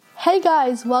Hey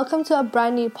guys, welcome to a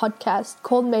brand new podcast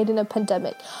called Made in a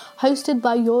Pandemic, hosted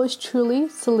by yours truly,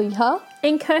 Saliha.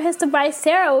 And co-hosted by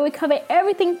Sarah, where we cover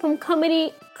everything from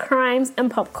comedy, crimes, and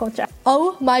pop culture.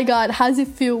 Oh my god, how does it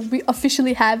feel? We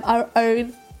officially have our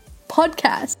own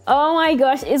podcast. Oh my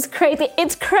gosh, it's crazy.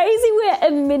 It's crazy where a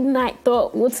midnight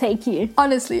thought will take you.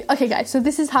 Honestly. Okay guys, so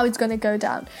this is how it's going to go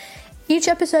down. Each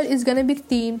episode is going to be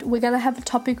themed. We're going to have a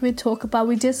topic we talk about,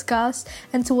 we discuss,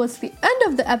 and towards the end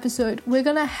of the episode, we're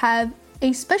going to have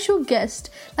a special guest,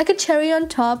 like a cherry on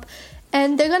top,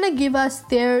 and they're going to give us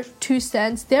their 2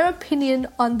 cents, their opinion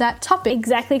on that topic.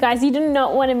 Exactly, guys. You do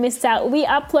not want to miss out. We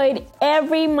upload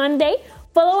every Monday.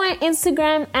 Follow our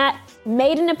Instagram at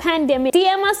Made in a Pandemic.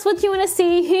 DM us what you want to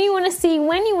see, who you want to see,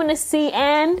 when you want to see,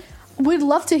 and we'd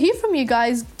love to hear from you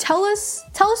guys. Tell us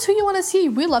who you want to see.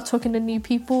 We love talking to new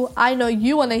people. I know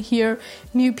you want to hear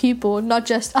new people, not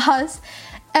just us.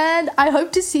 And I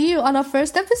hope to see you on our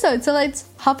first episode. So let's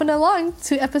hop on along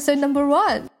to episode number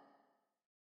 1.